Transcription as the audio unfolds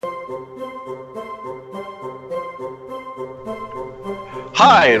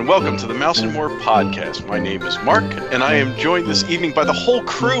Hi, and welcome to the Mouse and More podcast. My name is Mark, and I am joined this evening by the whole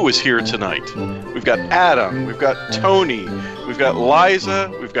crew is here tonight. We've got Adam, we've got Tony, we've got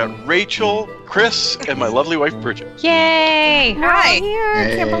Liza, we've got Rachel, Chris, and my lovely wife, Bridget. Yay! We're all here.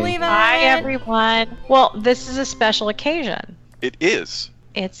 Hey. Can't believe it. Hi, everyone. Well, this is a special occasion. It is.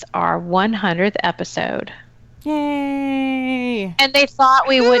 It's our 100th episode. Yay. And they thought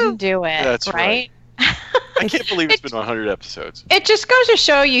we wouldn't do it, That's right? I can't believe it's been 100 episodes. It just goes to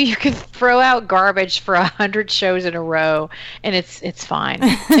show you can throw out garbage for 100 shows in a row, and it's fine.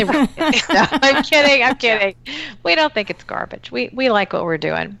 It really is. No, I'm kidding. We don't think it's garbage. We like what we're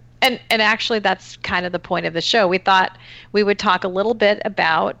doing. And actually, that's kind of the point of the show. We thought we would talk a little bit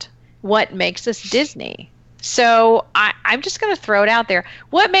about what makes us Disney. So I'm just going to throw it out there.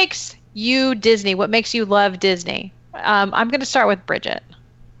 What makes you Disney? What makes you love Disney? I'm going to start with Bridget.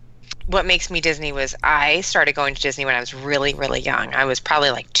 What makes me Disney was I started going to Disney when I was really, really young. I was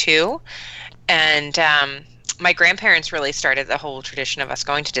probably like 2. And my grandparents really started the whole tradition of us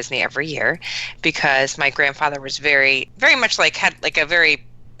going to Disney every year because my grandfather was very, very much like had like a very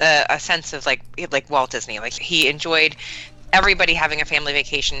a sense of like Walt Disney. Like he enjoyed everybody having a family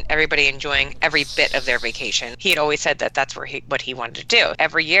vacation, everybody enjoying every bit of their vacation. He had always said that that's what he wanted to do.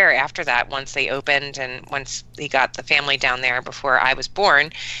 Every year after that, once they opened and once he got the family down there before I was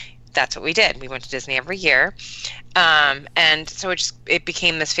born, that's what we did. We went to Disney every year. And so it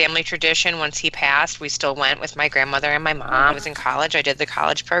became this family tradition. Once he passed, we still went with my grandmother and my mom. I was in college. I did the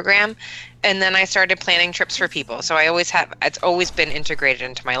college program. And then I started planning trips for people. So it's always been integrated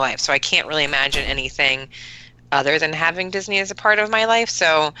into my life. So I can't really imagine anything other than having Disney as a part of my life.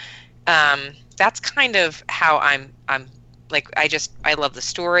 So that's kind of how I'm like, I love the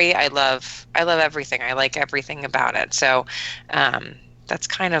story. I love everything. I like everything about it. So that's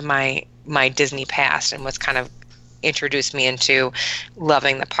kind of my Disney past and what's kind of introduced me into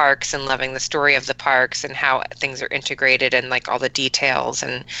loving the parks and loving the story of the parks and how things are integrated and like all the details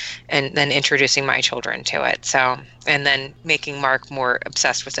and then introducing my children to it. So, and then making Mark more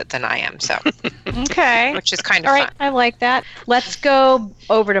obsessed with it than I am. So, Okay. which is kind of All fun. right, I like that. Let's go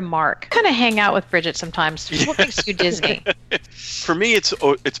over to Mark. Kind of hang out with Bridget sometimes. What makes you Disney? For me, it's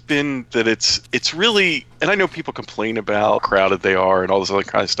been that it's really, and I know people complain about how crowded they are and all this other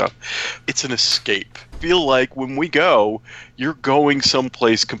kind of stuff. It's an escape. I feel like when we go, you're going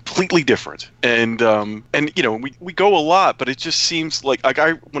someplace completely different, and you know we go a lot, but it just seems like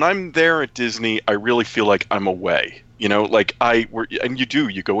when I'm there at Disney, I really feel like I'm away. You know, like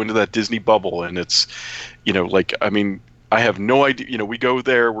you go into that Disney bubble, and it's, you know, like I mean. I have no idea. You know, we go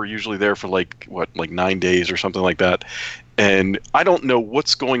there. We're usually there for like 9 days or something like that, and I don't know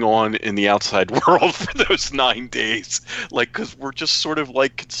what's going on in the outside world for those 9 days. Like, because we're just sort of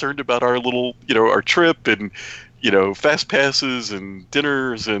like concerned about our little, you know, our trip and, you know, fast passes and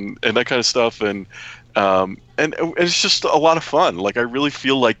dinners and that kind of stuff, and it's just a lot of fun. Like, I really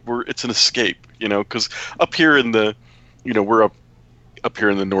feel like it's an escape, you know, because up here in the, you know, we're up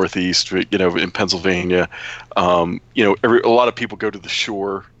here in the Northeast, you know, in Pennsylvania, you know, a lot of people go to the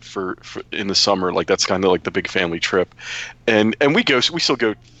shore for in the summer. Like that's kind of like the big family trip, and we still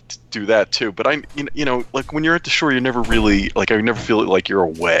go do that too. But you know, like when you're at the shore, you're never really like I never feel like you're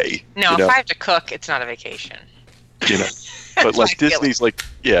away. No, you know? if I have to cook, it's not a vacation. You know, but like Disney's like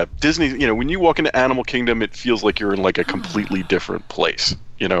Disney. You know, when you walk into Animal Kingdom, it feels like you're in like a completely different place.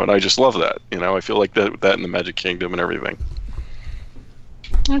 You know, and I just love that. You know, I feel like that in the Magic Kingdom and everything.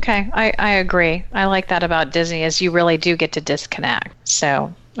 Okay, I agree. I like that about Disney is you really do get to disconnect.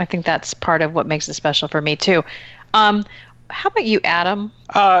 So I think that's part of what makes it special for me too. How about you, Adam?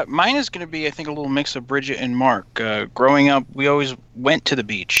 Mine is going to be, I think, a little mix of Bridget and Mark. Growing up, we always went to the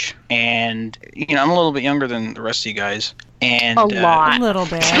beach, and you know, I'm a little bit younger than the rest of you guys, and A lot. A little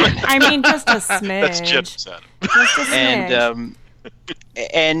bit. I mean, just a smidge. That's Jim's Adam. Just a smidge.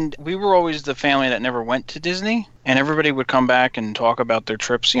 And we were always the family that never went to Disney, and everybody would come back and talk about their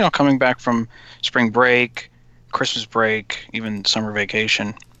trips, you know, coming back from spring break, Christmas break, even summer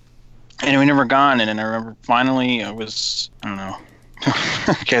vacation. And we never gone, and then I remember finally I don't know,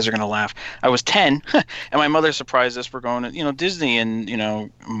 you guys are going to laugh. I was 10, and my mother surprised us. We're going to, you know, Disney in, you know,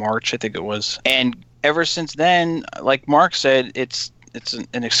 March, I think it was. And ever since then, like Mark said, it's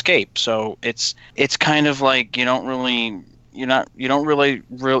an escape. So it's kind of like you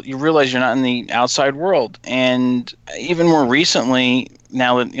realize you're not in the outside world. And even more recently,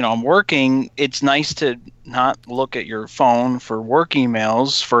 now that, you know, I'm working, it's nice to not look at your phone for work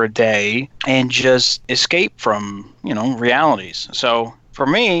emails for a day and just escape from, you know, realities. So for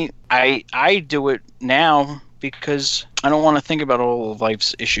me, I do it now because I don't want to think about all of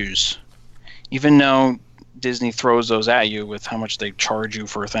life's issues, even though Disney throws those at you with how much they charge you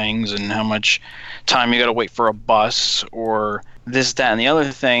for things and how much time you got to wait for a bus or this, that, and the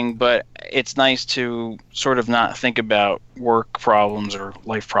other thing. But it's nice to sort of not think about work problems or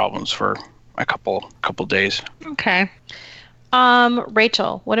life problems for a couple days. Okay.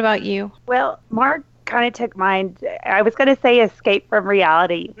 Rachel, what about you? Well, Mark kind of took mine. I was going to say escape from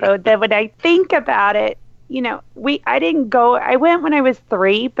reality, but then when I think about it, you know, I didn't go. I went when I was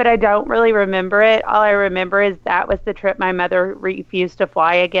 3, but I don't really remember it. All I remember is that was the trip my mother refused to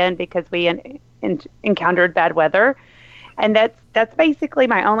fly again because we encountered bad weather, and that's basically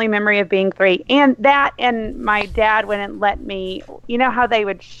my only memory of being 3. And that, and my dad wouldn't let me. You know how they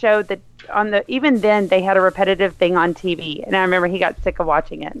would show even then they had a repetitive thing on TV, and I remember he got sick of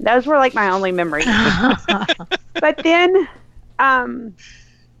watching it. Those were like my only memories. But then,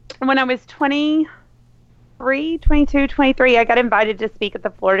 when I was 22, 23, I got invited to speak at the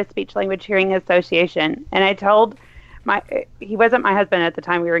Florida Speech Language Hearing Association. And I told he wasn't my husband at the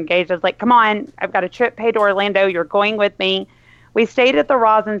time, we were engaged. I was like, come on, I've got a trip paid to Orlando. You're going with me. We stayed at the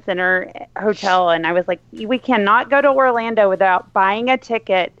Rosin Center Hotel. And I was like, we cannot go to Orlando without buying a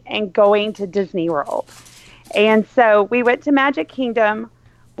ticket and going to Disney World. And so we went to Magic Kingdom.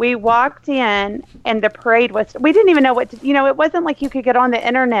 We walked in and the parade we didn't even know it wasn't like you could get on the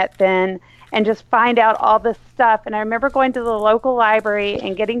internet then and just find out all this stuff. And I remember going to the local library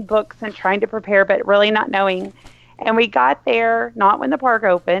and getting books and trying to prepare, but really not knowing. And we got there, not when the park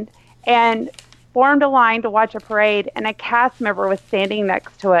opened, and formed a line to watch a parade. And a cast member was standing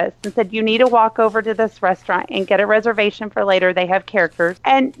next to us and said, you need to walk over to this restaurant and get a reservation for later. They have characters.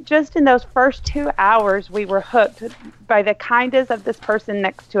 And just in those first 2 hours, we were hooked by the kindness of this person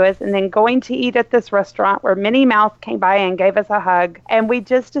next to us, and then going to eat at this restaurant where Minnie Mouse came by and gave us a hug. And we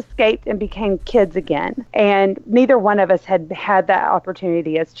just escaped and became kids again. And neither one of us had had that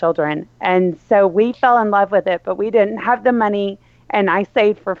opportunity as children. And so we fell in love with it, but we didn't have the money. And I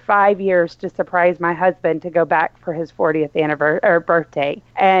saved for 5 years to surprise my husband to go back for his 40th anniversary or birthday.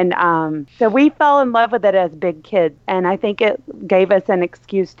 And so we fell in love with it as big kids. And I think it gave us an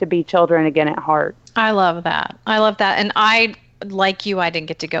excuse to be children again at heart. I love that. And I, like you, I didn't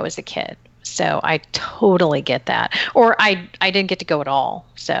get to go as a kid. So I totally get that. Or I didn't get to go at all.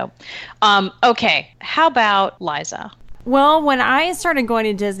 So, okay. How about Liza? Well, when I started going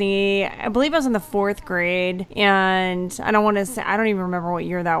to Disney, I believe I was in the 4th grade, and I don't even remember what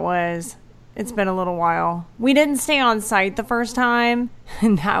year that was. It's been a little while. We didn't stay on site the first time,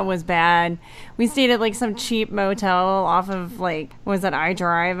 and that was bad. We stayed at like some cheap motel off of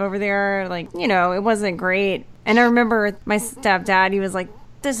iDrive over there. It wasn't great. And I remember my stepdad, he was like,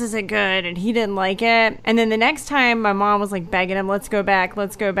 this isn't good, and he didn't like it. And then the next time my mom was like begging him, let's go back.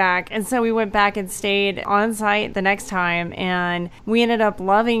 And so we went back and stayed on site the next time, and we ended up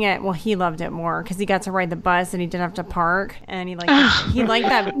loving it. Well, he loved it more because he got to ride the bus and he didn't have to park, and he liked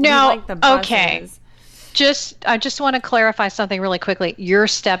that. No, he liked the buses. Okay. I just want to clarify something really quickly. Your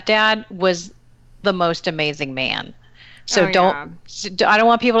stepdad was the most amazing man. So I don't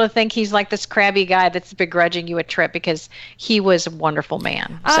want people to think he's like this crabby guy that's begrudging you a trip, because he was a wonderful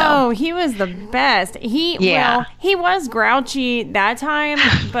man. Oh, he was the best. He was grouchy that time,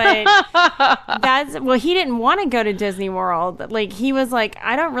 but he didn't want to go to Disney World. Like, he was like,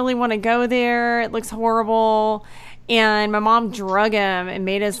 I don't really want to go there. It looks horrible. And my mom drug him and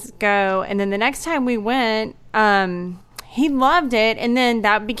made us go. And then the next time we went, he loved it. And then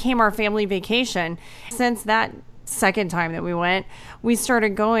that became our family vacation. Since that second time that we went, we started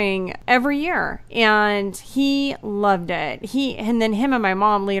going every year, and he loved it. And then him and my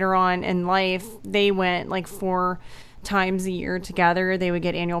mom later on in life, they went like 4 times a year together. They would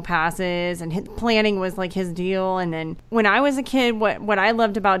get annual passes, and planning was like his deal. And then when I was a kid, what I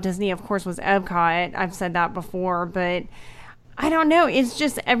loved about Disney, of course, was Epcot. I've said that before, but I don't know. It's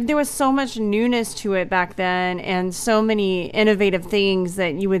just, there was so much newness to it back then, and so many innovative things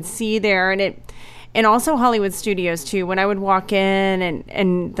that you would see there. And also Hollywood Studios, too. When I would walk in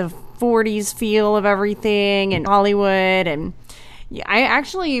and the 40s feel of everything and Hollywood. And I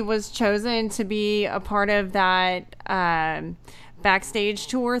actually was chosen to be a part of that backstage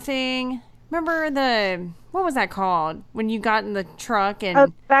tour thing. Remember what was that called? When you got in the truck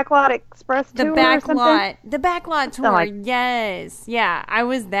and... Backlot Express tour or something? The Backlot tour, yes. Yeah, I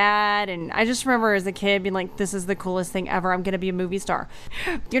was that, and I just remember as a kid being like, this is the coolest thing ever. I'm going to be a movie star.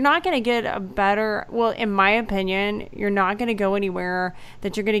 You're not going to get in my opinion, you're not going to go anywhere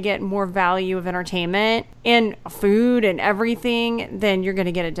that you're going to get more value of entertainment and food and everything than you're going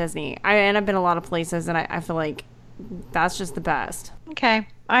to get at Disney. And I've been a lot of places, and I feel like that's just the best. Okay,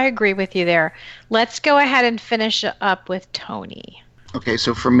 I agree with you there. Let's go ahead and finish up with Tony. Okay,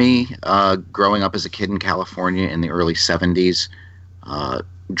 so for me, growing up as a kid in California in the early 70s,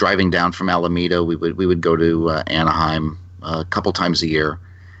 driving down from Alameda, we would go to Anaheim a couple times a year.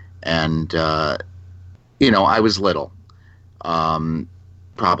 And, I was little,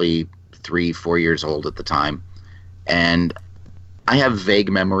 probably 3-4 years old at the time. And I have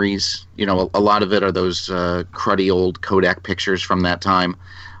vague memories. A lot of it are those cruddy old Kodak pictures from that time.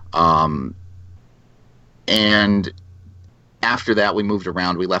 And after that, we moved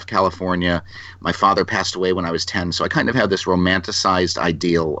around. We left California. My father passed away when I was 10, so I kind of had this romanticized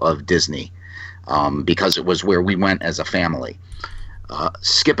ideal of Disney because it was where we went as a family.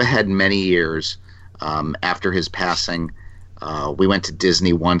 Skip ahead many years after his passing. We went to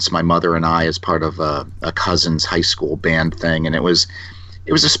Disney once, my mother and I, as part of a cousin's high school band thing, and it was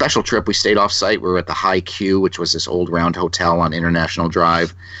a special trip. We stayed off site. We were at the High Q, which was this old round hotel on International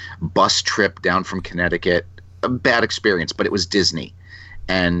Drive. Bus trip down from Connecticut. A bad experience, but it was Disney.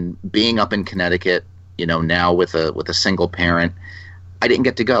 And being up in Connecticut, now with a single parent, I didn't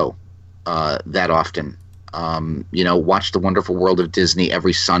get to go that often. Watch the Wonderful World of Disney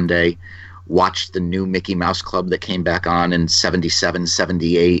every Sunday. Watched the new Mickey Mouse Club that came back on in 77,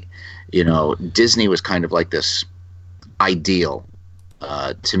 78. Disney was kind of like this ideal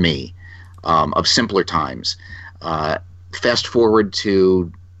to me of simpler times. Fast forward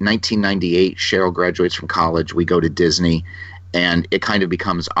to 1998, Cheryl graduates from college. We go to Disney, and it kind of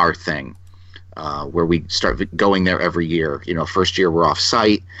becomes our thing, where we start going there every year. First year we're off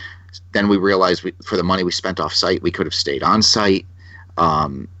site. Then we realize for the money we spent off site, we could have stayed on site.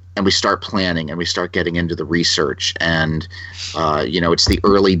 And we start planning, and we start getting into the research. And, it's the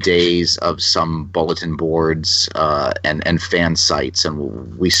early days of some bulletin boards and fan sites.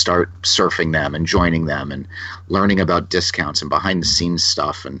 And we start surfing them and joining them and learning about discounts and behind-the-scenes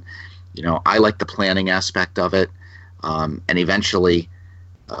stuff. And, I like the planning aspect of it. And eventually,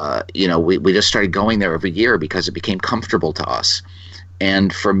 we just started going there every year because it became comfortable to us.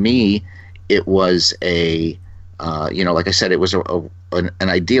 And for me, it was like I said, it was an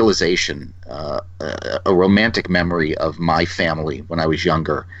idealization, a romantic memory of my family when I was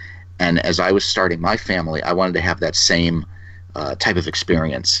younger. And as I was starting my family, I wanted to have that same type of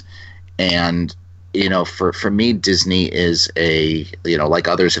experience. And, for me, Disney is like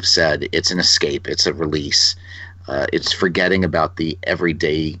others have said, it's an escape. It's a release. It's forgetting about the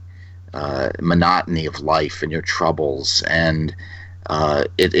everyday monotony of life and your troubles. And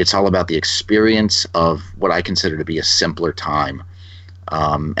it's all about the experience of what I consider to be a simpler time.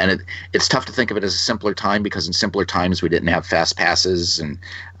 And it's tough to think of it as a simpler time because in simpler times we didn't have fast passes and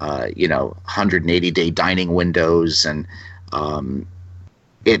 180-day dining windows, and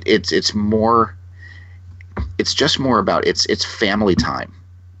it's just more about it's family time,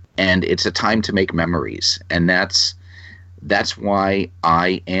 and it's a time to make memories, and that's why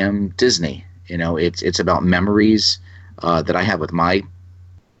I am Disney. It's about memories that I have with my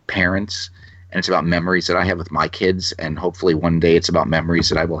parents, and it's about memories that I have with my kids, and hopefully one day it's about memories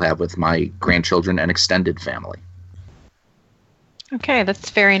that I will have with my grandchildren and extended family. Okay,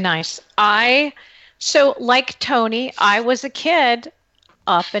 that's very nice. So like Tony, I was a kid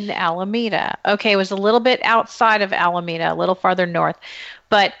up in Alameda. Okay, it was a little bit outside of Alameda, a little farther north,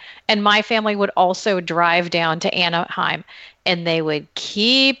 and my family would also drive down to Anaheim. And they would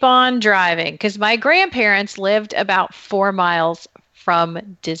keep on driving because my grandparents lived about 4 miles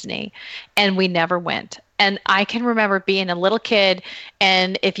from Disney, and we never went. And I can remember being a little kid,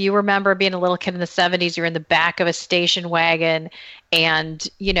 and if you remember being a little kid in the 70s, you're in the back of a station wagon, and,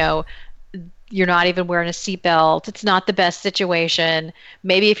 you're not even wearing a seatbelt. It's not the best situation.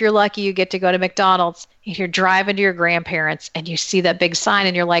 Maybe if you're lucky, you get to go to McDonald's, and you're driving to your grandparents, and you see that big sign,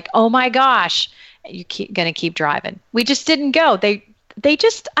 and you're like, oh my gosh. You're going to keep driving. We just didn't go. They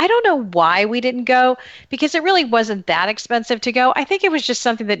just, I don't know why we didn't go, because it really wasn't that expensive to go. I think it was just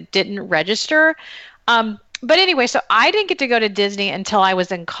something that didn't register. But anyway, so I didn't get to go to Disney until I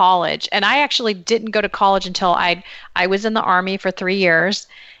was in college. And I actually didn't go to college until I was in the Army for 3 years.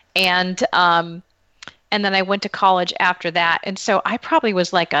 And then I went to college after that. And so I probably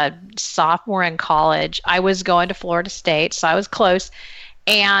was like a sophomore in college. I was going to Florida State, so I was close.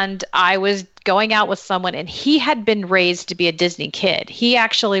 And I was going out with someone, and he had been raised to be a Disney kid. He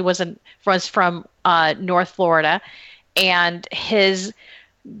actually was from North Florida, and his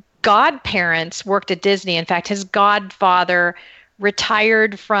godparents worked at Disney. In fact, his godfather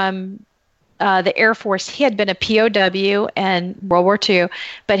retired from the Air Force. He had been a POW in World War II,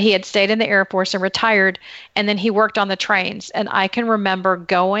 but he had stayed in the Air Force and retired, and then he worked on the trains. And I can remember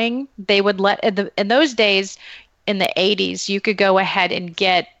going, they would in those days, in the 80s, you could go ahead and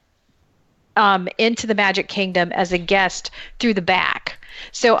get into the Magic Kingdom as a guest through the back.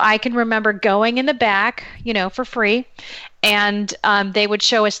 So I can remember going in the back, for free, and they would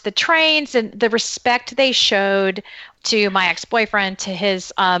show us the trains, and the respect they showed to my ex-boyfriend, to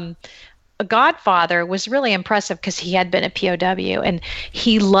his godfather, was really impressive because he had been a POW and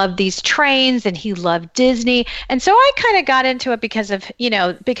he loved these trains and he loved Disney. And so I kind of got into it because of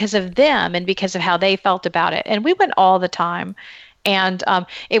them and because of how they felt about it. And we went all the time. And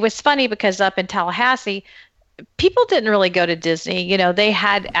it was funny because up in Tallahassee, people didn't really go to Disney. They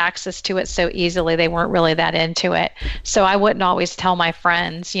had access to it so easily. They weren't really that into it. So I wouldn't always tell my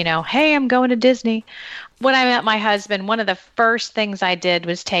friends, hey, I'm going to Disney. When I met my husband, one of the first things I did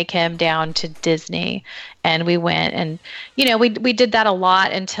was take him down to Disney, and we went, and we did that a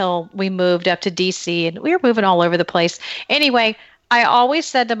lot until we moved up to DC, and we were moving all over the place. Anyway, I always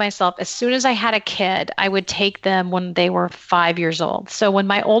said to myself, as soon as I had a kid, I would take them when they were 5 years old. So when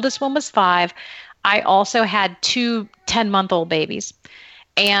my oldest one was 5, I also had 2 10-month-old babies.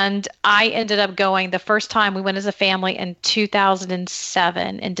 And I ended up going, the first time we went as a family in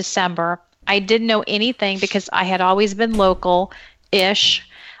 2007 in December. I didn't know anything because I had always been local-ish.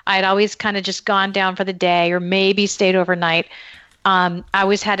 I had always kind of just gone down for the day or maybe stayed overnight. I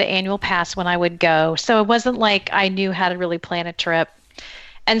always had an annual pass when I would go. So it wasn't like I knew how to really plan a trip.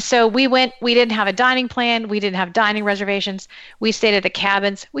 And so we went, we didn't have a dining plan. We didn't have dining reservations. We stayed at the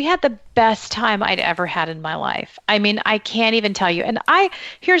cabins. We had the best time I'd ever had in my life. I mean, I can't even tell you. And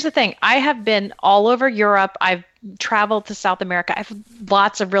here's the thing. I have been all over Europe. I've traveled to South America. I have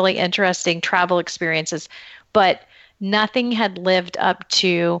lots of really interesting travel experiences, but nothing had lived up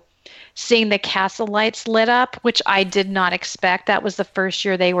to seeing the castle lights lit up, which I did not expect. That was the first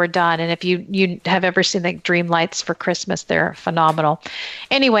year they were done. And if you have ever seen the dream lights for Christmas, they're phenomenal.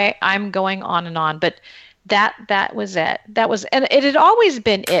 Anyway, I'm going on and on, but that was it. And it had always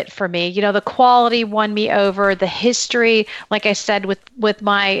been it for me. The quality won me over. The history, like I said, with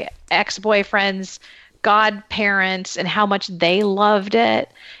my ex-boyfriend's godparents and how much they loved it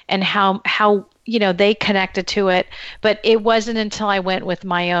and how they connected to it. But it wasn't until I went with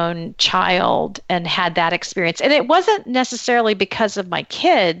my own child and had that experience. And it wasn't necessarily because of my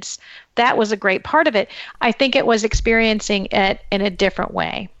kids. That was a great part of it. I think it was experiencing it in a different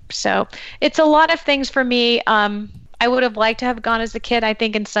way. So it's a lot of things for me. I would have liked to have gone as a kid. I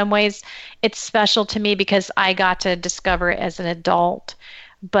think in some ways it's special to me because I got to discover it as an adult.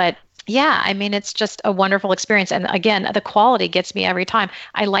 But yeah, I mean, it's just a wonderful experience. And again, the quality gets me every time.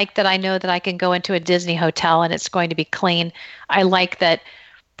 I like that I know that I can go into a Disney hotel and it's going to be clean. I like that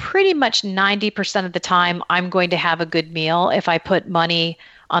pretty much 90% of the time I'm going to have a good meal if I put money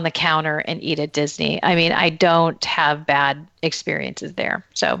on the counter and eat at Disney. I mean, I don't have bad experiences there.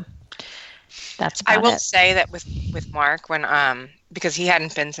 So that's about it. I will say that with Mark, when because he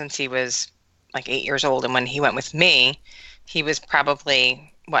hadn't been since he was like 8 years old, and when he went with me, he was probably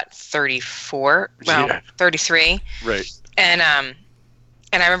 34? Well, yeah. 33. Right. And I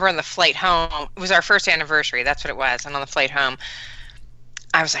remember on the flight home, it was our first anniversary. That's what it was. And on the flight home,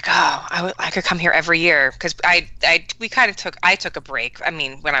 I was like, oh, I could come here every year because I took a break. I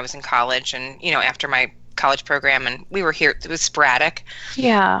mean, when I was in college and after my college program, and we were here. It was sporadic.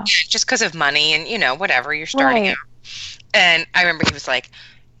 Yeah. Just because of money and whatever, you're starting out. And I remember he was like,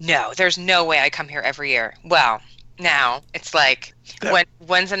 no, there's no way I come here every year. Well, now it's like,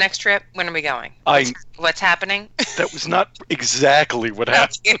 when's the next trip? When are we going? What's happening? That was not exactly what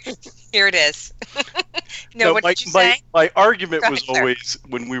happened. Here it is. What did you say? My argument was always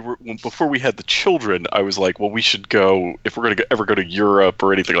before we had the children, I was like, well, we should go, if we're going to ever go to Europe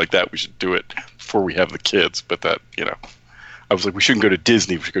or anything like that, we should do it before we have the kids. But that, I was like, we shouldn't go to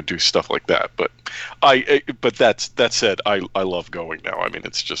Disney. We should go do stuff like that. But but that said, I love going now. I mean,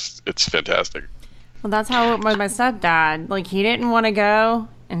 it's fantastic. Well, that's how it was with my stepdad. Like, he didn't want to go,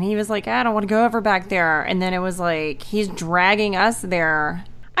 and he was like, I don't want to go over back there. And then it was like, he's dragging us there.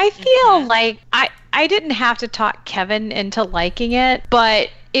 I feel like I didn't have to talk Kevin into liking it,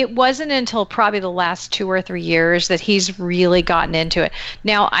 but it wasn't until probably the last 2 or 3 years that he's really gotten into it.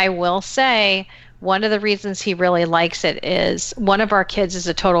 Now, I will say, one of the reasons he really likes it is one of our kids is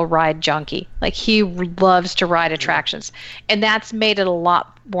a total ride junkie. Like, he loves to ride attractions, and that's made it a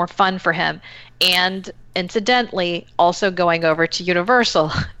lot more fun for him. And incidentally, also going over to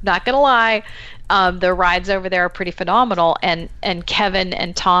Universal. Not gonna lie, the rides over there are pretty phenomenal. And Kevin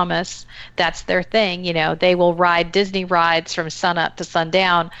and Thomas, that's their thing. They will ride Disney rides from sun up to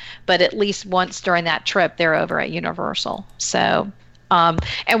sundown, but at least once during that trip, they're over at Universal. So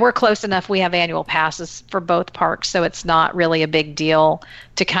And we're close enough. We have annual passes for both parks, so it's not really a big deal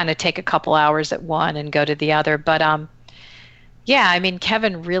to kind of take a couple hours at one and go to the other. But yeah, I mean,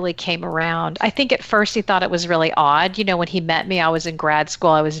 Kevin really came around. I think at first he thought it was really odd. You know, when he met me, I was in grad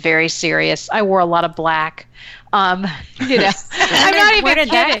school. I was very serious. I wore a lot of black. I'm not even Where did kidding.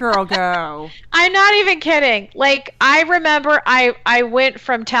 that girl go? I'm not even kidding. Like, I remember I went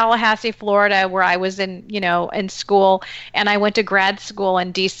from Tallahassee, Florida, where I was in school, and I went to grad school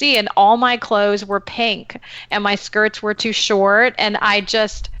in DC, and all my clothes were pink and my skirts were too short, and I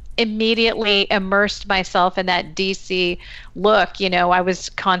just immediately immersed myself in that DC look. I was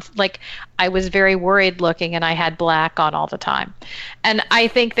I was very worried looking, and I had black on all the time. And I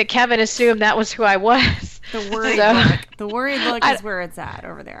think that Kevin assumed that was who I was. The worried look. The worried look is where it's at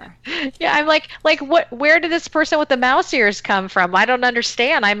over there. Yeah, I'm like what? Where did this person with the mouse ears come from? I don't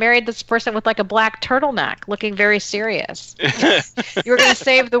understand. I married this person with like a black turtleneck, looking very serious. You were going to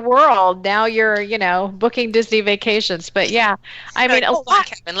save the world. Now you're, booking Disney vacations. But yeah, I mean, hold on,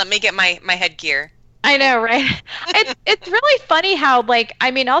 Kevin. Let me get my headgear. I know, right? It's really funny how,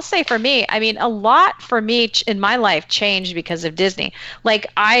 I'll say for me, a lot for me in my life changed because of Disney. Like,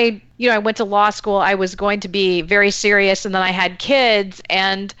 I went to law school. I was going to be very serious, and then I had kids,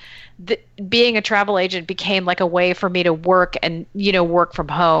 and being a travel agent became like a way for me to work and, work from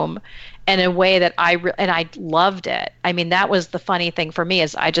home in a way that I loved it. I mean, that was the funny thing for me,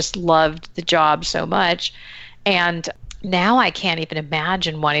 is I just loved the job so much. And now I can't even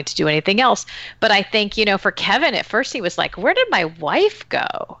imagine wanting to do anything else. But I think, for Kevin, at first he was like, where did my wife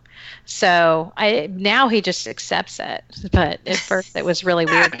go? So now he just accepts it. But at first it was really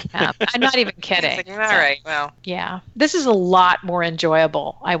weird to him. I'm not even kidding. All right, well. Yeah. This is a lot more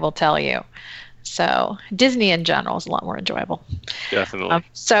enjoyable, I will tell you. So Disney in general is a lot more enjoyable. Definitely.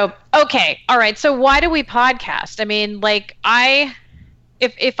 Okay. All right. So why do we podcast? I mean,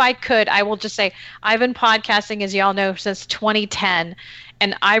 If I could, I will just say I've been podcasting, as y'all know, since 2010.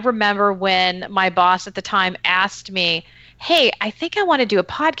 And I remember when my boss at the time asked me, hey, I think I want to do a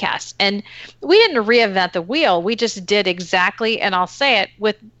podcast. And we didn't reinvent the wheel. We just did exactly, and I'll say it,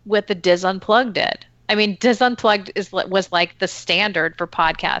 with the Diz Unplugged did. I mean, Diz Unplugged was like the standard for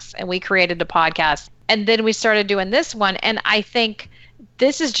podcasts. And we created a podcast. And then we started doing this one. And I think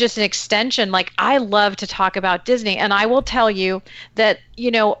this is just an extension. Like, I love to talk about Disney. And I will tell you that,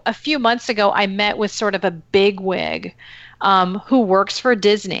 a few months ago, I met with sort of a bigwig who works for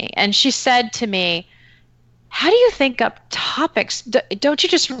Disney. And she said to me, how do you think up topics? Don't you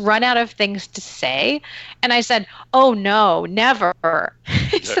just run out of things to say? And I said, oh, no, never.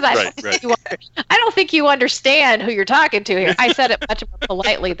 He said, I don't think you understand who you're talking to here. I said it much more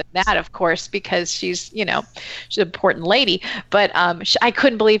politely than that, of course, because she's an important lady. But I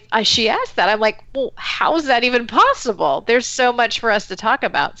couldn't believe she asked that. I'm like, well, how is that even possible? There's so much for us to talk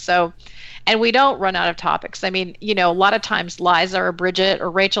about. So, and we don't run out of topics. I mean, a lot of times Liza or Bridget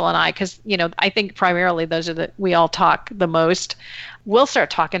or Rachel and I, because, I think primarily those are we all talk the most. We'll start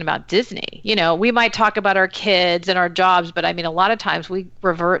talking about Disney. We might talk about our kids and our jobs, but I mean, a lot of times we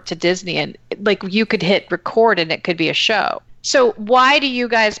revert to Disney, and like you could hit record and it could be a show. So why do you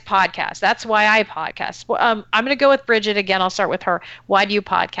guys podcast? That's why I podcast. Well, I'm going to go with Bridget again. I'll start with her. Why do you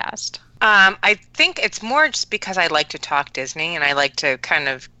podcast? I think it's more just because I like to talk Disney, and I like to kind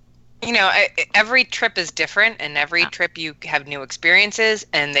of, every trip is different, and every trip you have new experiences,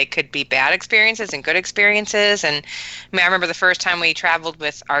 and they could be bad experiences and good experiences. And I remember the first time we traveled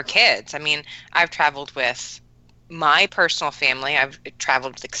with our kids. I mean, I've traveled with my personal family. I've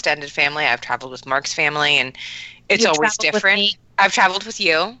traveled with extended family. I've traveled with Mark's family, and it's always different. I've traveled with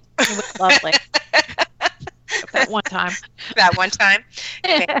you. It was lovely. That one time. That one time.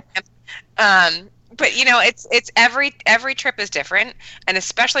 But it's every trip is different, and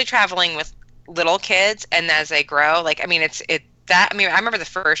especially traveling with little kids, and as they grow, I remember the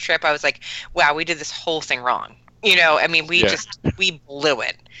first trip I was like, wow, we did this whole thing wrong. We blew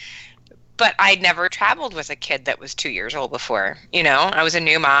it. But I'd never traveled with a kid that was 2 years old before. I was a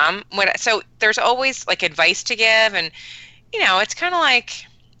new mom. So there's always advice to give, and it's kind of like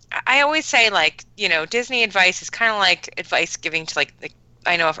I always say, Disney advice is kind of like advice giving to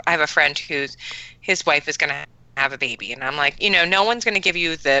I know I have a friend his wife is going to have a baby, and I'm like, no one's going to give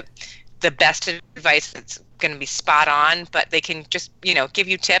you the best advice that's going to be spot on, but they can just, give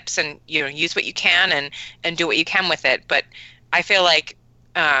you tips and, use what you can and do what you can with it. But I feel like,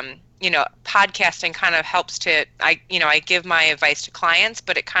 podcasting kind of helps to, I give my advice to clients,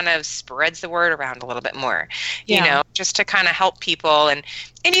 but it kind of spreads the word around a little bit more, just to kind of help people. And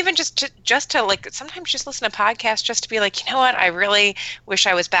even just to sometimes just listen to podcasts just to be like, what, I really wish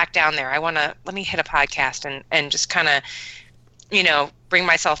I was back down there. Let me hit a podcast and just kind of bring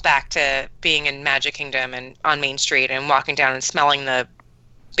myself back to being in Magic Kingdom and on Main Street and walking down and smelling the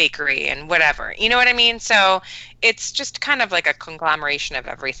bakery and whatever. You know what I mean? So it's just kind of like a conglomeration of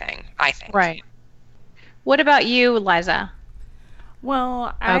everything, I think. Right. What about you, Liza?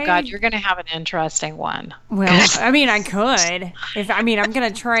 Well, oh God, you're going to have an interesting one. Well, I mean, I could. I'm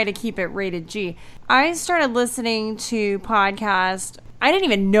going to try to keep it rated G. I started listening to podcasts. I didn't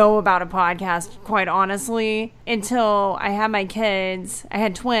even know about a podcast, quite honestly, until I had my kids. I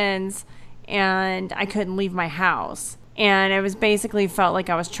had twins, and I couldn't leave my house. And it was basically felt like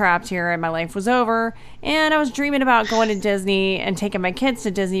I was trapped here and my life was over. And I was dreaming about going to Disney and taking my kids to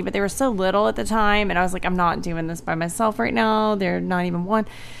Disney, but they were so little at the time. And I was like, I'm not doing this by myself right now. They're not even one.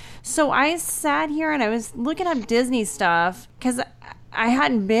 So I sat here and I was looking up Disney stuff because I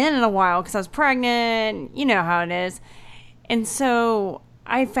hadn't been in a while because I was pregnant. You know how it is. And so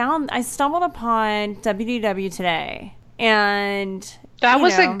I stumbled upon WDW Today. And that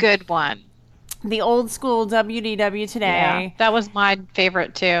was a good one. The old school WDW Today. Yeah, that was my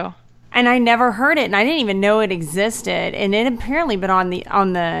favorite too. And I never heard it, and I didn't even know it existed. And it had apparently been it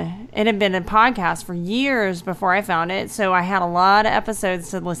had been a podcast for years before I found it. So I had a lot of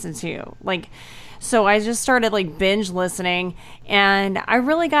episodes to listen to. So I just started binge listening, and I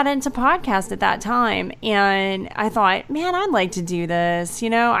really got into podcasts at that time. And I thought, man, I'd like to do this,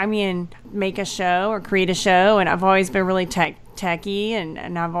 make a show or create a show. And I've always been really techie,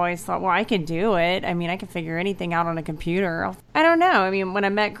 and I've always thought, well, I could do it. I could figure anything out on a computer. I don't know. When I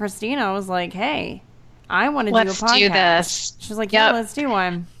met Christina, I was like, hey, I want to do a podcast. Let's do this. She was like, yeah, let's do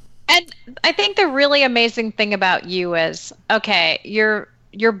one. And I think the really amazing thing about you is, okay, you're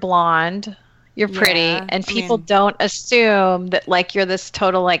blonde. You're pretty, and people don't assume that you're this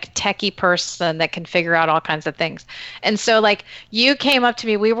total techie person that can figure out all kinds of things. And so you came up to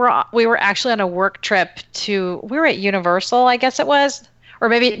me. We were actually on a work trip we were at Universal, I guess it was, or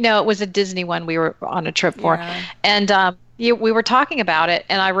maybe no, it was a Disney one we were on a trip for, and we were talking about it,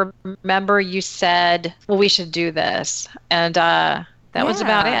 and I remember you said, well, we should do this, and that was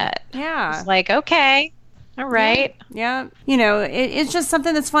about it. Yeah, it was okay. All right. Yeah. It's just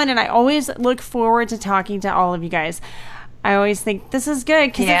something that's fun. And I always look forward to talking to all of you guys. I always think this is good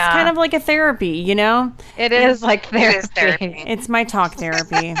because it's kind of like a therapy, It is like therapy. It's my talk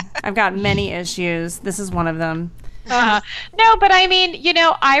therapy. I've got many issues. This is one of them. No, but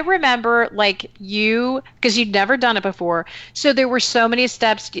I remember you, because you'd never done it before. So there were so many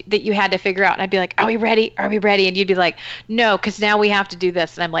steps that you had to figure out. And I'd be like, are we ready? Are we ready? And you'd be like, no, because now we have to do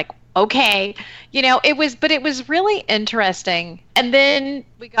this. And I'm like, okay. It was really interesting. And then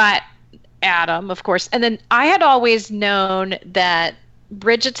we got Adam, of course. And then I had always known that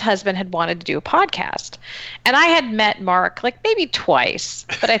Bridget's husband had wanted to do a podcast. And I had met Mark maybe twice,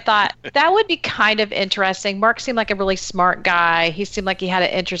 but I thought that would be kind of interesting. Mark seemed like a really smart guy. He seemed like he had an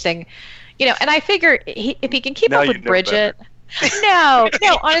interesting, and I figured if he can keep up with Bridget. No,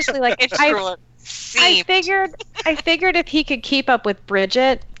 honestly, I figured if he could keep up with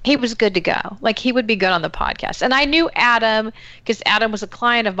Bridget, he was good to go. He would be good on the podcast. And I knew Adam because Adam was a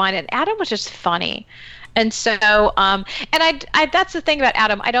client of mine, and Adam was just funny. And so, and I that's the thing about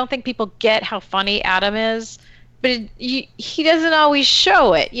Adam. I don't think people get how funny Adam is, but he doesn't always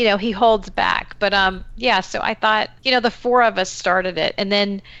show it. He holds back. But so I thought, the four of us started it, and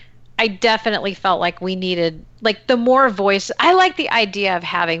then I definitely felt like we needed the more voice. I like the idea of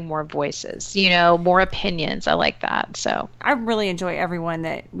having more voices, more opinions. I like that. So I really enjoy everyone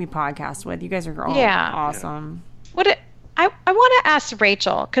that we podcast with. You guys are all awesome. I want to ask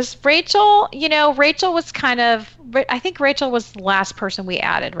Rachel, because Rachel was I think Rachel was the last person we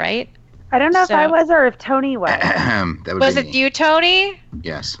added, right? I don't know if I was or if Tony was. Was it you, Tony?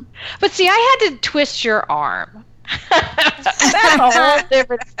 Yes. But see, I had to twist your arm. That's a whole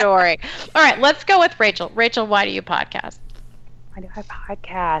different story. All right, let's go with Rachel. Rachel, why do you podcast? Why do I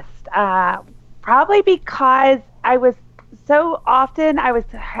podcast? Probably because I was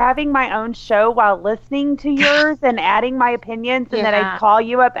having my own show while listening to yours and adding my opinions, and then I'd call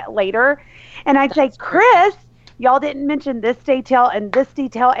you up later, and I'd say, Chris, y'all didn't mention this detail, and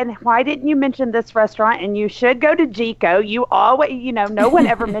why didn't you mention this restaurant? And you should go to Gico. You always, no one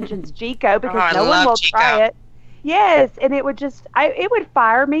ever mentions Gico because no one will try it. Yes, and it would it would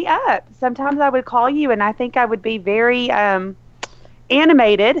fire me up. Sometimes I would call you, and I think I would be very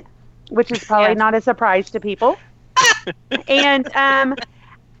animated, which is probably not a surprise to people. And and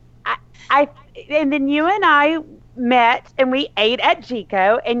then you and I met and we ate at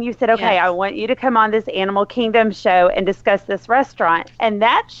Gico, and you said, okay, I want you to come on this Animal Kingdom show and discuss this restaurant. And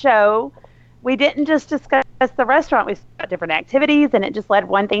that show, we didn't just discuss the restaurant, we started different activities, and it just led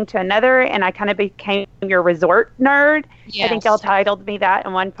one thing to another, and I kind of became your resort nerd. Yes. I think y'all titled me that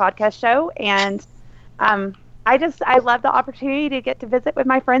in one podcast show, and I love the opportunity to get to visit with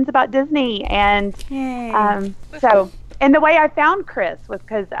my friends about Disney, and and the way I found Chris was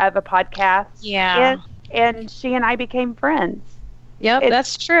because of a podcast. Yeah. And she and I became friends. Yep,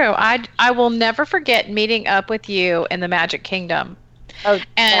 that's true. I will never forget meeting up with you in the Magic Kingdom. Oh,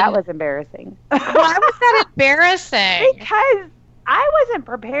 that was embarrassing. Why was that embarrassing? Because I wasn't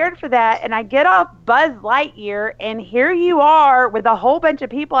prepared for that, and I get off Buzz Lightyear, and here you are with a whole bunch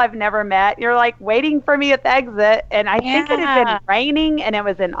of people I've never met. You're like waiting for me at the exit, and I think it had been raining, and it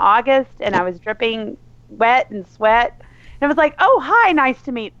was in August, and I was dripping wet and sweat. And it was like, oh, hi, nice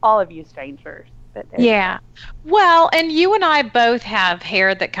to meet all of you strangers. Yeah. Well, and you and I both have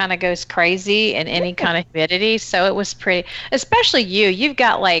hair that kind of goes crazy in any kind of humidity, so it was pretty, especially you. You've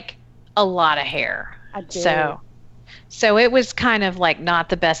got like a lot of hair. I do. So it was kind of like not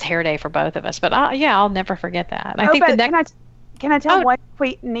the best hair day for both of us, but I'll never forget that. I think the next. Can I tell one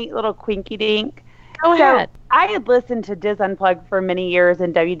neat little quinky dink? Go ahead. I had listened to Diz Unplugged for many years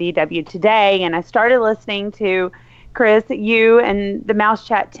in WDW Today, and I started listening to Chris, you, and the Mouse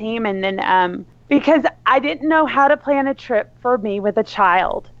Chat team, and then because I didn't know how to plan a trip for me with a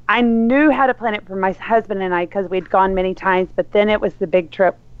child. I knew how to plan it for my husband and I because we'd gone many times, but then it was the big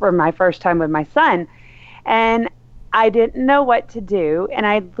trip for my first time with my son. And I didn't know what to do, and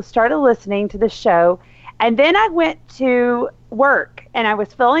I started listening to the show, and then I went to work, and I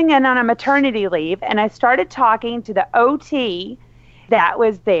was filling in on a maternity leave, and I started talking to the OT that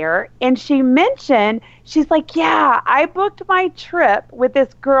was there, and she mentioned, she's like, yeah, I booked my trip with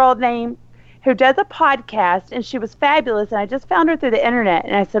this girl named who does a podcast, and she was fabulous, and I just found her through the internet,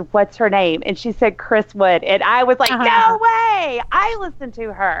 and I said, what's her name? And she said Chris Wood, and I was like, no way! I listened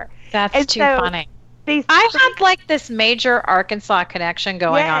to her. That's too funny. I had like this major Arkansas connection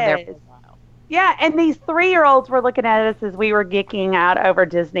going on there for a while. Yeah, and these 3-year-olds were looking at us as we were geeking out over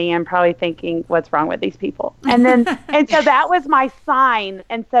Disney and probably thinking, what's wrong with these people? And then, and so that was my sign.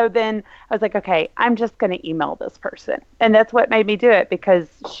 And so then I was like, okay, I'm just going to email this person. And that's what made me do it because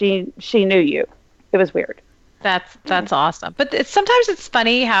she knew you. It was weird. That's awesome. But sometimes it's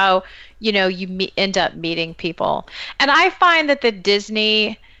funny how, you end up meeting people. And I find that the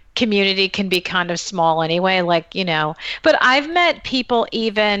Disney community can be kind of small anyway, but I've met people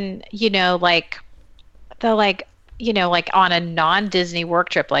even, like on a non-Disney work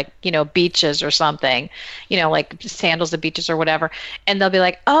trip, beaches or something, like Sandals of Beaches or whatever. And they'll be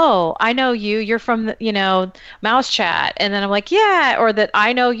like, oh, I know you're from the, Mouse Chat. And then I'm like, yeah, or that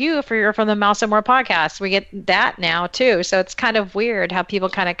I know you're from the Mouse and More podcast. We get that now too. So it's kind of weird how people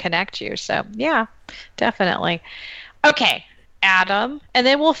kind of connect you. So yeah, definitely. Okay. Adam, and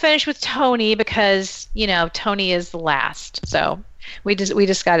then we'll finish with Tony because Tony is the last. So we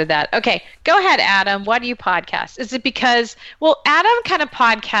decided that. Okay, go ahead, Adam. Why do you podcast? Is it because Adam kind of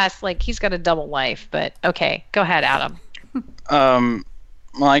podcasts like he's got a double life, but okay, go ahead, Adam.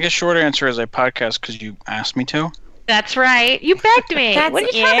 Well, I guess short answer is I podcast because you asked me to. That's right. You begged me. What are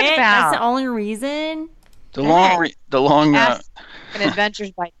you talking about? That's the only reason. The long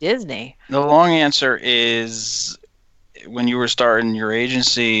Adventures by Disney. The long answer is, when you were starting your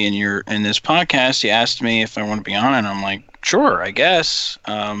agency and in this podcast, you asked me if I want to be on it, and I'm like, sure, I guess.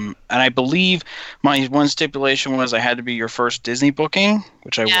 And I believe my one stipulation was I had to be your first Disney booking,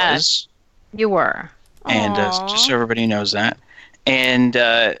 which I was. You were. And just so everybody knows that. And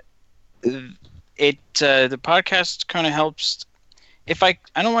the podcast kind of helps. I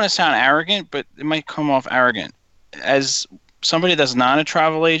don't want to sound arrogant, but it might come off arrogant. As somebody that's not a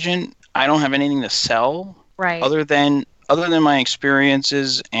travel agent, I don't have anything to sell. Right. Other than my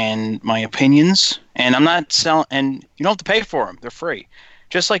experiences and my opinions, and I'm not selling, and you don't have to pay for them. They're free.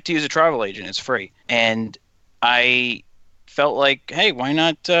 Just like to use a travel agent, it's free. And I felt like, hey, why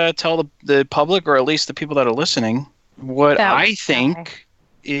not tell the public, or at least the people that are listening, what I think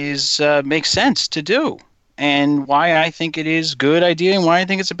is makes sense to do, and why I think it is a good idea and why I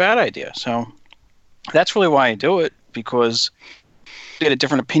think it's a bad idea. So that's really why I do it, because get a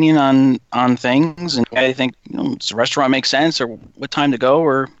different opinion on things, and I think does the restaurant make sense, or what time to go,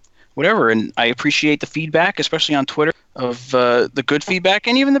 or whatever. And I appreciate the feedback, especially on Twitter, of the good feedback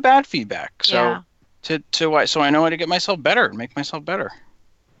and even the bad feedback. So so I know how to get myself better and make myself better.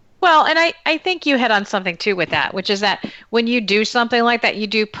 Well, and I think you hit on something too with that, which is that when you do something like that, you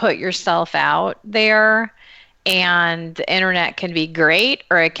do put yourself out there, and the internet can be great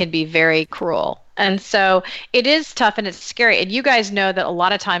or it can be very cruel. And so it is tough and it's scary. And you guys know that a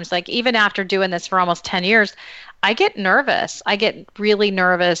lot of times, like even after doing this for almost 10 years, I get nervous. I get really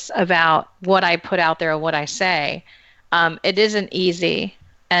nervous about what I put out there and what I say. It isn't easy,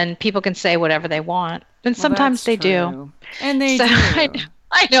 and people can say whatever they want. And sometimes they do. And they do.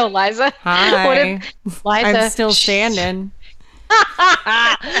 I know, Liza. Hi. Liza. I'm still standing.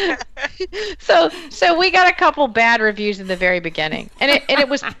 So we got a couple bad reviews in the very beginning, and it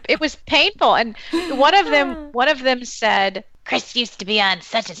was painful. And one of them said, Chris used to be on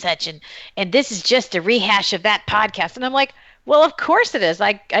such and such, and this is just a rehash of that podcast. And I'm like, well, of course it is.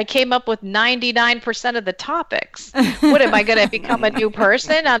 I came up with 99% of the topics. What, am I going to become a new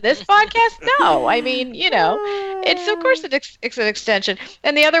person on this podcast? No. I mean, it's of course it's an extension.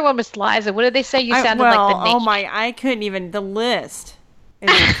 And the other one was Liza. What did they say? You sounded like the nanny. Oh my, I couldn't even, the list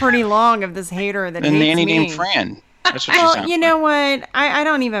is pretty long of this hater that the hates nanny me. named Fran. That's what she Well, sounds you like. know what? I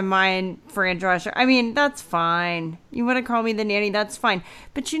don't even mind Fran Drescher. I mean, that's fine. You want to call me the nanny, that's fine.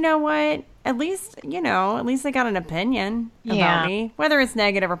 But you know what? At least they got an opinion about me, whether it's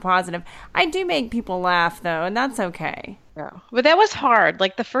negative or positive. I do make people laugh, though, and that's okay. Yeah. But that was hard.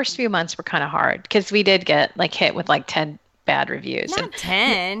 Like the first few months were kind of hard because we did get like hit with like 10 bad reviews. Not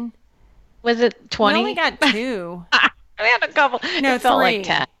 10. Was it 20? We only got 2. We had a couple. No, it felt 3. like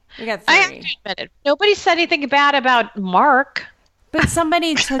 10. We got I have 3. to admit it. Nobody said anything bad about Mark. But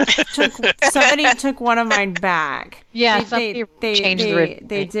somebody took one of mine back. Yeah, they changed the review.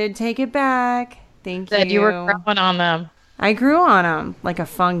 They did take it back. Thank Said you. you were growing on them. I grew on them like a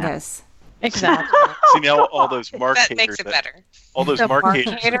fungus. Exactly. See, now all those Mark That haters, makes it better. all those The Mark Mark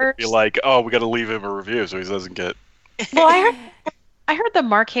haters haters? be like, oh, we got to leave him a review so he doesn't get. Well, I heard the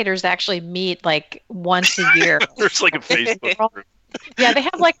Mark haters actually meet like once a year. There's like a Facebook group. Yeah, they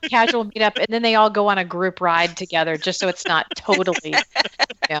have like a casual meetup, and then they all go on a group ride together, just so it's not totally,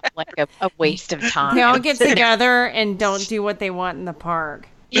 like a waste of time. They all get together and don't do what they want in the park.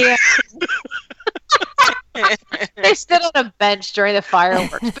 Yeah. They sit on a bench during the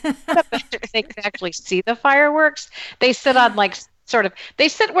fireworks. But they can actually see the fireworks. They sit on they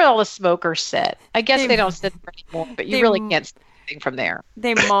sit where all the smokers sit. I guess they don't sit there anymore, but you really can't see anything from there.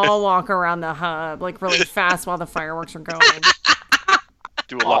 They mall walk around the hub like really fast while the fireworks are going.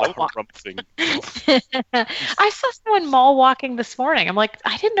 Do a lot of harumphing. I saw someone mall walking this morning. I'm like,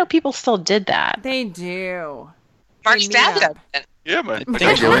 I didn't know people still did that. They do. Mark's meet dad up. does it. Yeah, man. I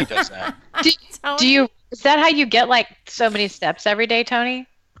think Joey does that. Do you? Is that how you get like so many steps every day, Tony?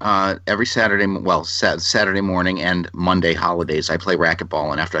 Every Saturday, Saturday morning and Monday holidays, I play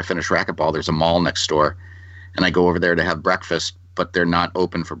racquetball. And after I finish racquetball, there's a mall next door, and I go over there to have breakfast. But they're not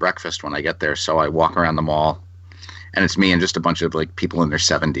open for breakfast when I get there, so I walk around the mall, and it's me and just a bunch of like people in their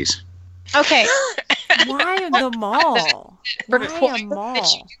 70s. Okay. Why the mall? Why a mall? Did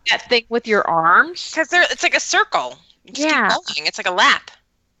you do that thing with your arms? Because it's like a circle. You just keep going. It's like a lap.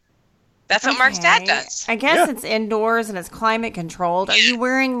 That's what Mark's dad does. I guess it's indoors and it's climate controlled. Are you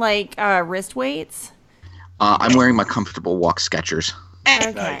wearing like wrist weights? I'm wearing my comfortable walk Skechers.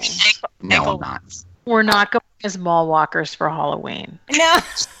 Okay. Nice. No, I'm not. We're not going as mall walkers for Halloween. No.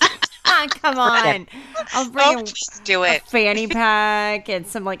 Come on. I'll bring Please do a it. fanny pack and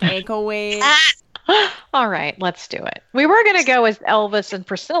some like ankle weights. All right, let's do it. We were going to go as Elvis and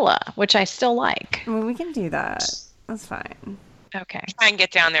Priscilla, which I still like. I mean, we can do that. That's fine. Okay. Try and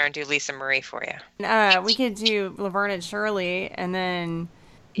get down there and do Lisa Marie for you. We could do Laverne and Shirley, and then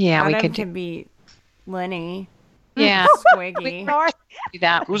Yeah, we Adam could can be Lenny. Yeah. Squiggy. do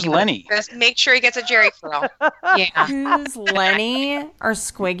that. Who's Lenny? Just make sure he gets a Jerry curl. Yeah. Who's Lenny or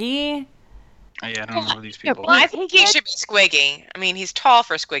Squiggy? Oh, yeah, I don't know who these people Well, are. I think he should be Squiggy. I mean, he's tall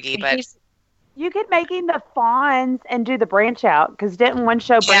for Squiggy, but You could make him the Fonz and do the branch out, because didn't one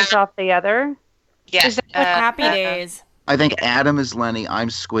show branch off the other? yeah. Is that Happy Days. I think Adam is Lenny, I'm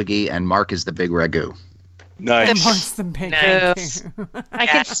Squiggy, and Mark is the big ragu. Nice. Mark's the big No. one. I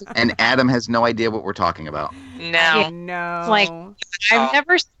can see. And Adam has no idea what we're talking about. No. No. Like, I've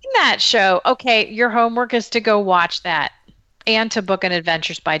never seen that show. Okay, your homework is to go watch that and to book an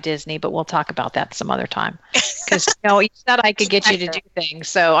Adventures by Disney, but we'll talk about that some other time. Because you said I could get you to do things,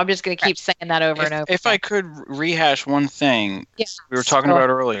 so I'm just going to keep saying that over and over. If I could rehash one thing we were talking about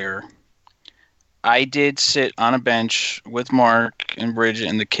earlier, I did sit on a bench with Mark and Bridget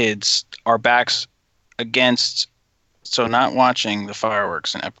and the kids, our backs against, so not watching the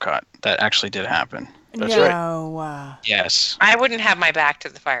fireworks in Epcot. That actually did happen. That's no. Yes. I wouldn't have my back to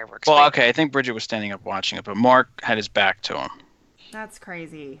the fireworks. Well, Wait. okay, I think Bridget was standing up watching it, but Mark had his back to him. That's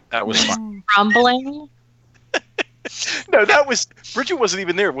crazy. That was fun. Rumbling. No, that was Bridget wasn't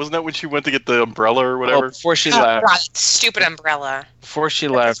even there. Wasn't that when she went to get the umbrella or whatever? Before she God, left. that stupid umbrella. Before she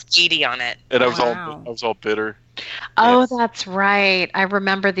With left. 80 on it. And I Wow. was all bitter. Oh, that's right. I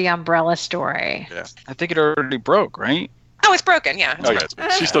remember the umbrella story. I think it already broke, right? Oh, it's broken. Yeah. It's Oh broken. yeah,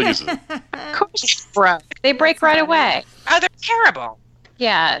 she still uses it. Of course it's broke. They break right away. Oh, they're terrible.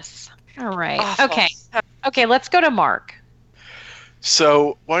 Yes. All right. Awful. Okay. Okay, let's go to Mark.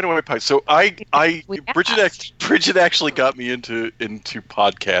 So why do I pipe? So Bridget actually got me into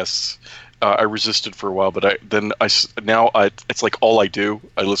podcasts. I resisted for a while, but it's like all I do.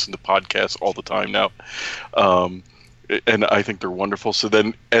 I listen to podcasts all the time now, and I think they're wonderful. So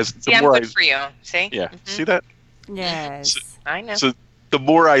then, See, I'm good for you. See? Yeah, Mhm. see that? Yes. I know. So the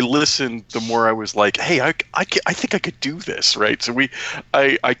more I listened, the more I was like, hey, I think I could do this, right? So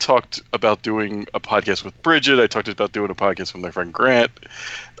I talked about doing a podcast with Bridget. I talked about doing a podcast with my friend Grant,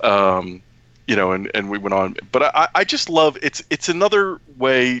 and we went on. But I just love, it's another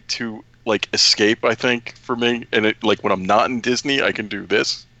way to like escape, I think, for me. And it, like when I'm not in Disney, I can do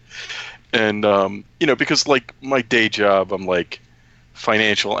this. And, because like my day job, I'm like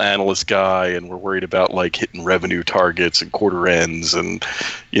financial analyst guy, and we're worried about like hitting revenue targets and quarter ends and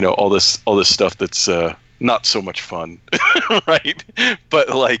all this stuff that's not so much fun. Right, but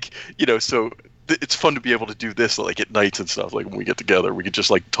like so it's fun to be able to do this like at nights and stuff. Like when we get together, we could just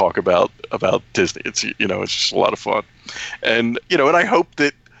like talk about Disney. It's it's just a lot of fun. And and I hope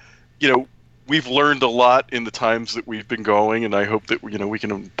that we've learned a lot in the times that we've been going, and I hope that we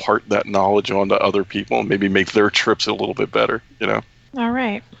can impart that knowledge onto other people and maybe make their trips a little bit better. All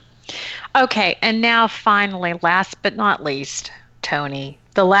right. Okay, and now finally, last but not least, Tony.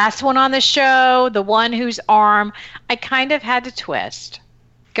 The last one on the show, the one whose arm I kind of had to twist.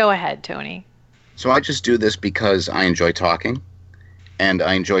 Go ahead, Tony. So I just do this because I enjoy talking, and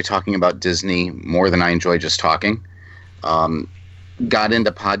I enjoy talking about Disney more than I enjoy just talking. Got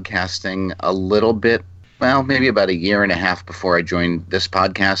into podcasting a little bit, well, maybe about a year and a half before I joined this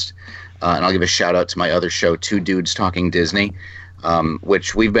podcast. And I'll give a shout out to my other show, Two Dudes Talking Disney,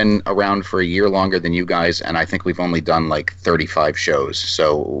 which we've been around for a year longer than you guys, and I think we've only done like 35 shows.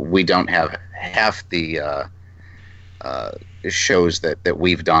 So we don't have half the shows that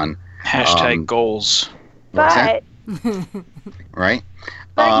we've done. Hashtag goals. What's that? Right?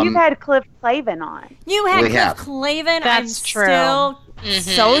 But you've had Cliff Clavin on. You had We Cliff have. Clavin. That's I'm true. still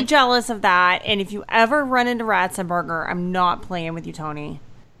so jealous of that. And if you ever run into Ratzenberger, I'm not playing with you, Tony.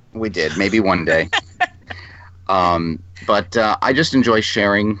 We did, maybe one day. But I just enjoy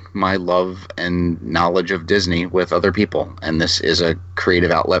sharing my love and knowledge of Disney with other people, and this is a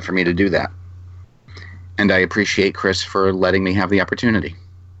creative outlet for me to do that. And I appreciate Chris for letting me have the opportunity.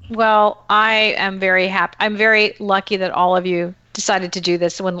 Well, I am very happy. I'm very lucky that all of you decided to do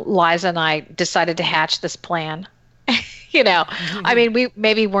this when Liza and I decided to hatch this plan. I mean, we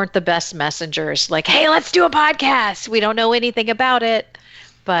maybe weren't the best messengers. Like, hey, let's do a podcast. We don't know anything about it.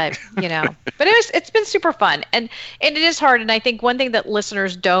 But, but it's been super fun. And it is hard. And I think one thing that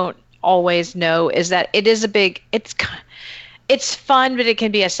listeners don't always know is that it is it's fun, but it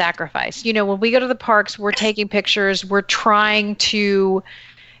can be a sacrifice. When we go to the parks, we're taking pictures, we're trying to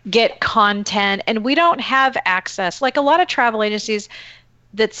get content, and we don't have access. Like a lot of travel agencies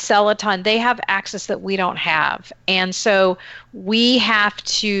that sell a ton, they have access that we don't have. And so we have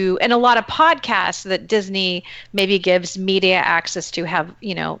to, and a lot of podcasts that Disney maybe gives media access to have,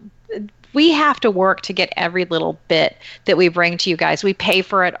 we have to work to get every little bit that we bring to you guys. We pay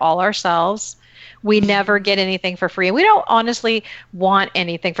for it all ourselves. We never get anything for free. And we don't honestly want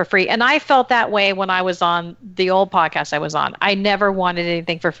anything for free. And I felt that way when I was on the old podcast I was on. I never wanted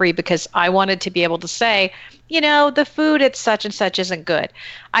anything for free because I wanted to be able to say, the food at such and such isn't good.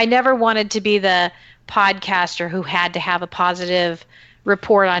 I never wanted to be the podcaster who had to have a positive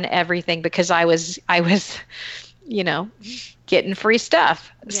report on everything because I was getting free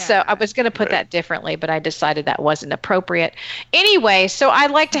stuff. Yeah. So I was going to put that differently, but I decided that wasn't appropriate. Anyway, so I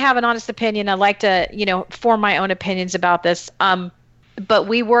like to have an honest opinion. I like to, form my own opinions about this. But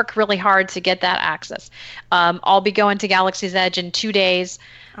we work really hard to get that access. I'll be going to Galaxy's Edge in 2 days.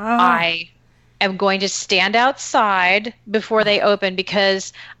 Oh. I am going to stand outside before they open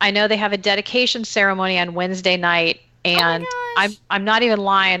because I know they have a dedication ceremony on Wednesday night. And I'm not even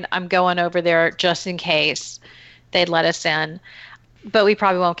lying. I'm going over there just in case they'd let us in, but we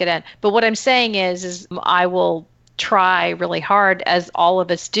probably won't get in. But what I'm saying is I will try really hard, as all of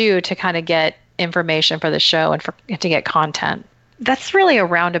us do, to kind of get information for the show and to get content. That's really a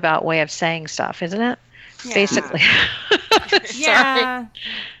roundabout way of saying stuff, isn't it? Yeah. Basically. Yeah.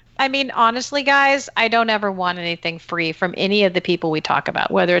 I mean, honestly, guys, I don't ever want anything free from any of the people we talk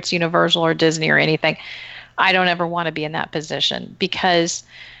about, whether it's Universal or Disney or anything. I don't ever want to be in that position because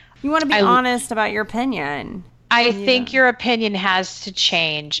you want to be honest about your opinion. I think your opinion has to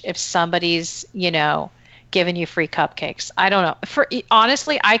change if somebody's, giving you free cupcakes. I don't know.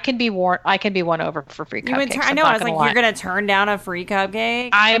 Honestly, I can be won over for free cupcakes. I was like, you're going to turn down a free cupcake?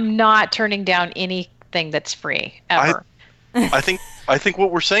 I'm not turning down anything that's free ever. I think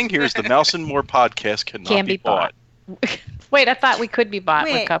what we're saying here is the Mouse and More podcast cannot be bought. Wait, I thought we could be bought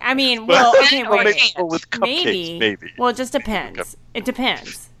with cupcakes. I mean, well, okay, wait. With cupcakes, maybe. Well, it just depends. It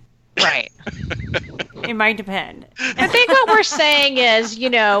depends. Right. It might depend. I think what we're saying is,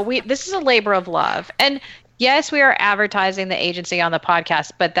 this is a labor of love. And yes, we are advertising the agency on the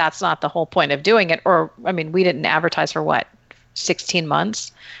podcast, but that's not the whole point of doing it. We didn't advertise for 16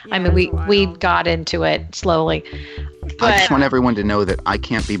 months? Yeah, we got into it slowly. But I just want everyone to know that I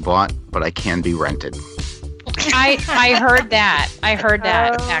can't be bought, but I can be rented. I heard that.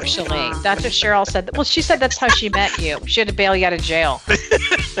 Actually. That's what Cheryl said. Well, she said that's how she met you. She had to bail you out of jail.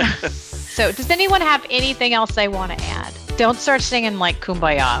 So, does anyone have anything else they want to add? Don't start singing like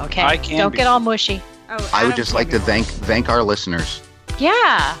Kumbaya, okay? Don't get all mushy. I would just like to thank our listeners.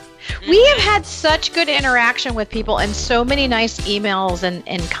 Yeah. We have had such good interaction with people and so many nice emails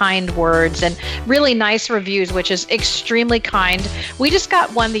and kind words and really nice reviews, which is extremely kind. We just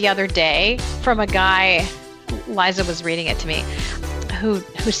got one the other day from a guy, Liza was reading it to me, who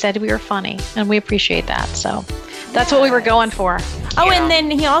said we were funny, and we appreciate that. So that's what we were going for. Oh, and then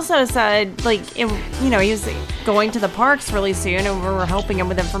he also said, he was going to the parks really soon, and we were helping him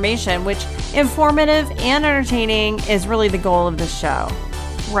with information, which informative and entertaining is really the goal of this show.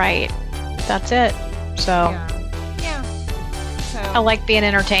 Right. That's it. So. Yeah. So. I like being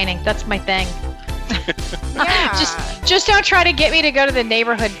entertaining. That's my thing. Yeah. Just don't try to get me to go to the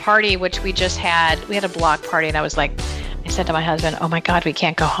neighborhood party, which we just had. We had a block party, and I said to my husband, "Oh my God, we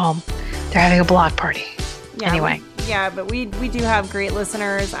can't go home. They're having a block party." Yeah, anyway. But we do have great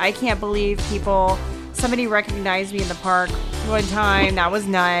listeners. I can't believe somebody recognized me in the park one time. That was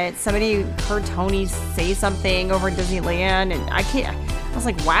nuts. Somebody heard Tony say something over Disneyland, and I was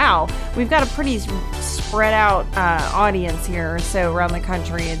like, wow, we've got a pretty spread out audience here, so around the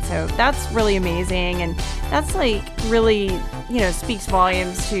country, and so that's really amazing, and that's really, speaks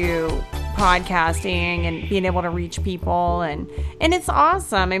volumes to podcasting and being able to reach people, and it's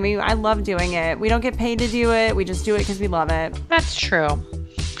awesome. I mean, I love doing it. We don't get paid to do it. We just do it because we love it. That's true.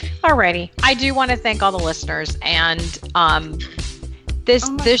 Alrighty. I do want to thank all the listeners, and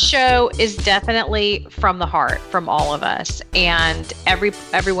This show is definitely from the heart, from all of us, and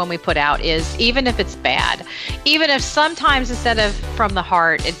everyone we put out is, even if it's bad, even if sometimes instead of from the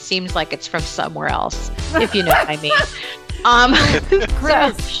heart, it seems like it's from somewhere else, if you know what I mean.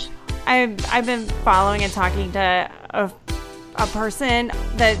 Chris, I've been following and talking to a person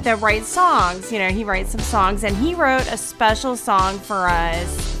that writes songs. He writes some songs, and he wrote a special song for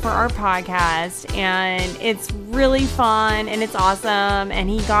us for our podcast, and it's really fun and it's awesome, and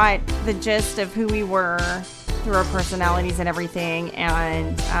he got the gist of who we were through our personalities and everything,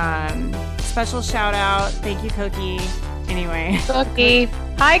 and special shout out, thank you, Cookie. Anyway, Cookie,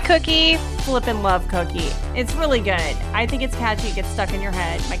 hi Cookie. Flippin' love Cookie. It's really good. I think it's catchy. It gets stuck in your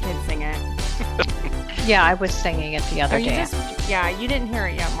head. My kids sing it. Yeah, I was singing it the other day. You didn't hear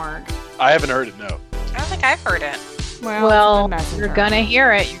it yet, Mark. I haven't heard it, no. I don't think I've heard it. Well, you're going to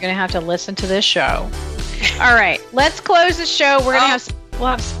hear it. You're going to have to listen to this show. All right, let's close the show. We'll have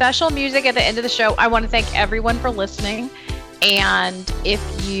special music at the end of the show. I want to thank everyone for listening. And if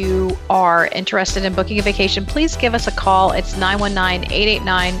you are interested in booking a vacation, please give us a call. It's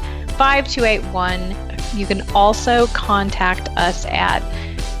 919-889-5281. You can also contact us at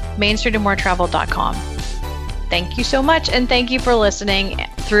mainstreetandmoretravel.com. Thank you so much, and thank you for listening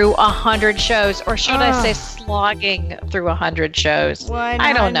through 100 shows, or should I say slogging through 100 shows. 100.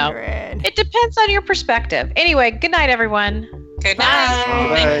 I don't know. It depends on your perspective. Anyway, good night, everyone. Good night.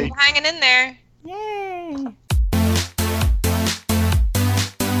 Bye. Thank you for hanging in there. Yay.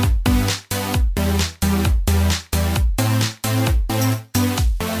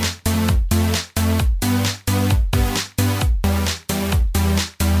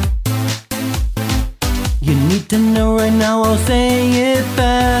 You need to know right now, I'll say it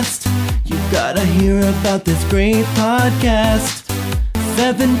fast. You gotta hear about this great podcast.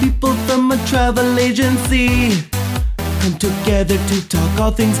 7 people from a travel agency come together to talk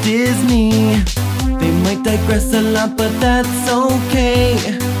all things Disney. They might digress a lot, but that's okay.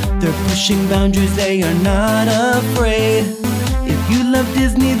 They're pushing boundaries, they are not afraid. If you love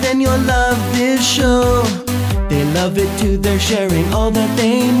Disney, then you'll love this show. They love it too, they're sharing all that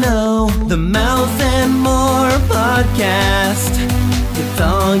they know. The Mouse and More podcast, it's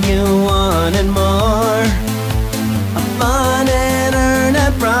all you want and more.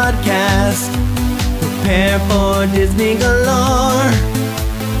 Prepare for Disney galore.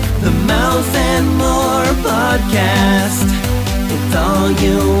 The Mouse and More podcast. It's all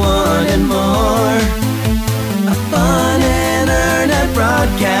you want and more. A fun internet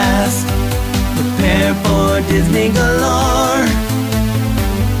broadcast. Prepare for Disney galore.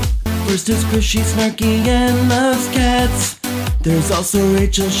 First is Chris, she's snarky and loves cats. There's also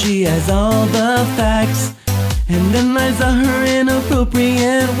Rachel, she has all the facts. And then Liza, her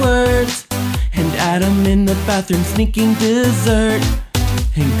inappropriate words. And Adam in the bathroom sneaking dessert.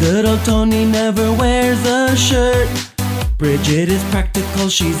 And good old Tony never wears a shirt. Bridget is practical,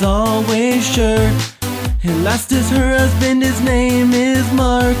 she's always sure. And last is her husband, his name is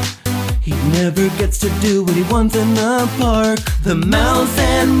Mark. He never gets to do what he wants in the park. The Mouse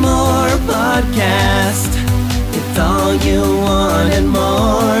and More podcast. It's all you want and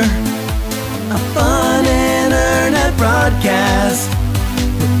more. A fun internet broadcast.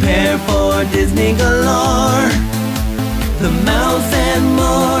 Prepare for Disney galore. The Mouse and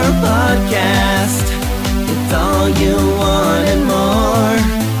More podcast. It's all you want and more.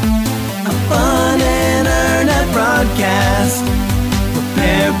 A fun internet broadcast.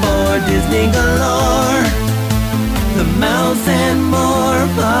 Prepare for Disney galore. The Mouse and More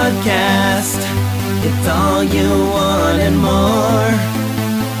podcast. It's all you want and more.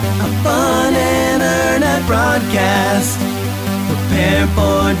 A fun internet broadcast. Prepare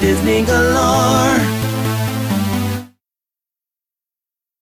for Disney galore.